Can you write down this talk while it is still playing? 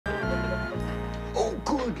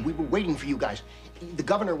good. We were waiting for you guys. The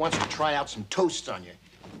governor wants to try out some toasts on you.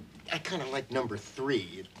 I kind of like number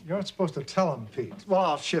 3. You're not supposed to tell him, Pete. Well,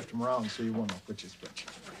 I'll shift him around so you won't know which is which.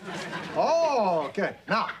 Oh, okay.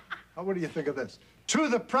 Now, what do you think of this? To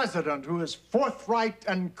the president, who is forthright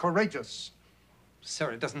and courageous.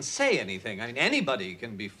 Sir, it doesn't say anything. I mean, anybody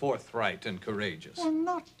can be forthright and courageous. Well,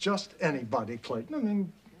 not just anybody, Clayton. I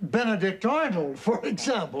mean, Benedict Arnold, for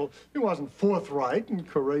example. He wasn't forthright and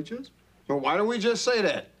courageous. Well, why don't we just say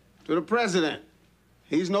that? To the president.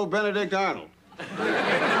 He's no Benedict Arnold.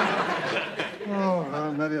 Oh,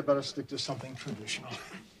 well, maybe I better stick to something traditional.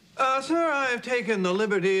 Sir, I've taken the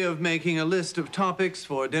liberty of making a list of topics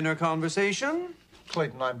for dinner conversation.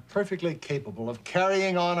 Clayton, I'm perfectly capable of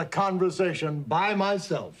carrying on a conversation by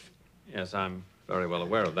myself. Yes, I'm very well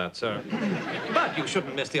aware of that, sir. But you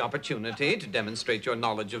shouldn't miss the opportunity to demonstrate your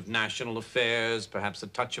knowledge of national affairs, perhaps a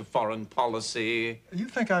touch of foreign policy. You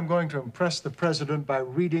think I'm going to impress the president by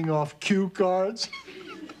reading off cue cards?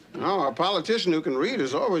 No, a politician who can read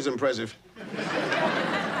is always impressive.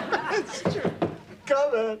 It's true.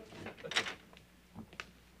 Come in.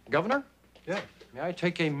 Governor? Yeah. May I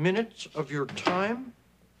take a minute of your time?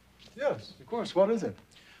 Yes, of course. What is it?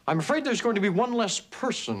 I'm afraid there's going to be one less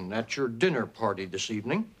person at your dinner party this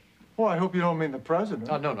evening. Oh, I hope you don't mean the president.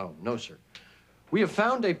 No, sir. We have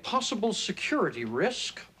found a possible security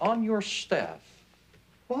risk on your staff.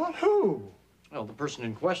 What? Who? Well, the person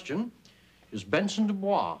in question is Benson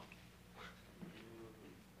DuBois.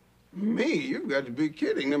 Me? You've got to be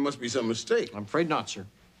kidding. There must be some mistake. I'm afraid not, sir.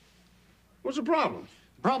 What's the problem?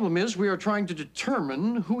 The problem is we are trying to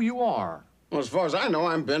determine who you are. Well, as far as I know,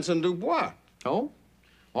 I'm Benson DuBois. Oh?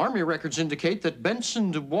 Army records indicate that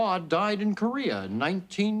Benson DuBois died in Korea in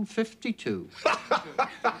 1952.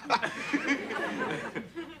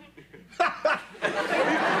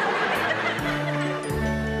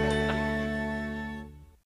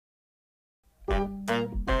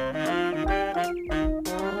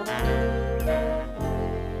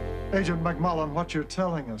 Agent McMullen, what you're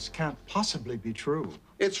telling us can't possibly be true.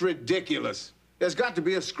 It's ridiculous. There's got to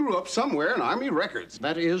be a screw-up somewhere in Army records.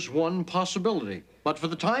 That is one possibility. But for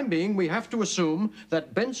the time being, we have to assume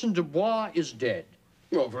that Benson DuBois is dead.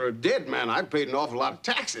 Well, for a dead man, I paid an awful lot of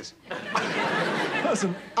taxes.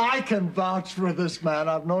 Listen, I can vouch for this man.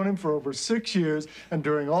 I've known him for over 6 years, and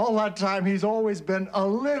during all that time, he's always been a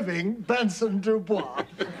living Benson DuBois.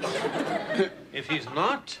 If he's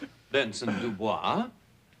not Benson DuBois,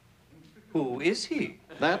 who is he?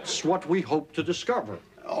 That's what we hope to discover.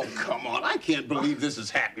 Oh, come on. I can't believe this is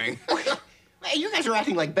happening. Hey, you guys are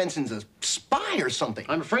acting like Benson's a spy or something.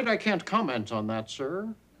 I'm afraid I can't comment on that, sir.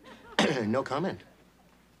 No comment.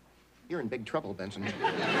 You're in big trouble, Benson.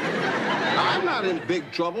 I'm not in big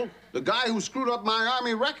trouble. The guy who screwed up my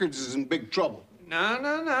Army records is in big trouble.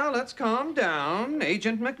 No, let's calm down.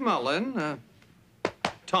 Agent McMullen,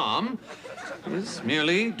 Tom, is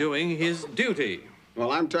merely doing his duty.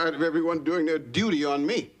 Well, I'm tired of everyone doing their duty on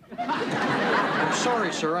me. I'm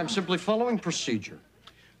sorry, sir. I'm simply following procedure.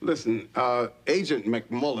 Listen, Agent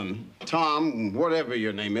McMullen, Tom, whatever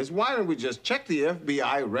your name is, why don't we just check the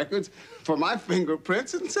FBI records for my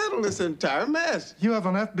fingerprints and settle this entire mess? You have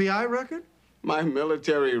an FBI record? My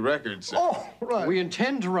military records, sir. Oh, right. We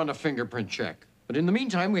intend to run a fingerprint check. But in the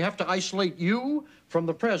meantime, we have to isolate you from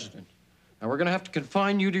the president. Now, we're going to have to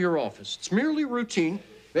confine you to your office. It's merely routine.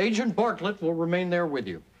 Agent Bartlett will remain there with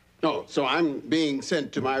you. Oh, so I'm being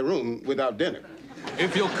sent to my room without dinner.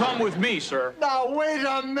 If you'll come with me, sir. Now, wait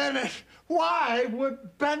a minute. Why would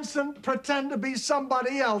Benson pretend to be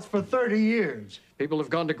somebody else for 30 years? People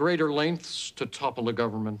have gone to greater lengths to topple the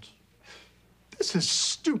government. This is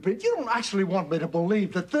stupid. You don't actually want me to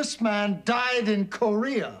believe that this man died in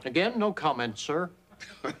Korea. Again, no comment, sir.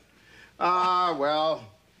 Well,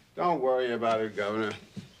 don't worry about it, Governor.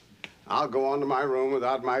 I'll go on to my room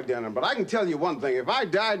without my dinner. But I can tell you one thing. If I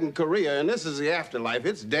died in Korea and this is the afterlife,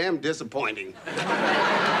 it's damn disappointing.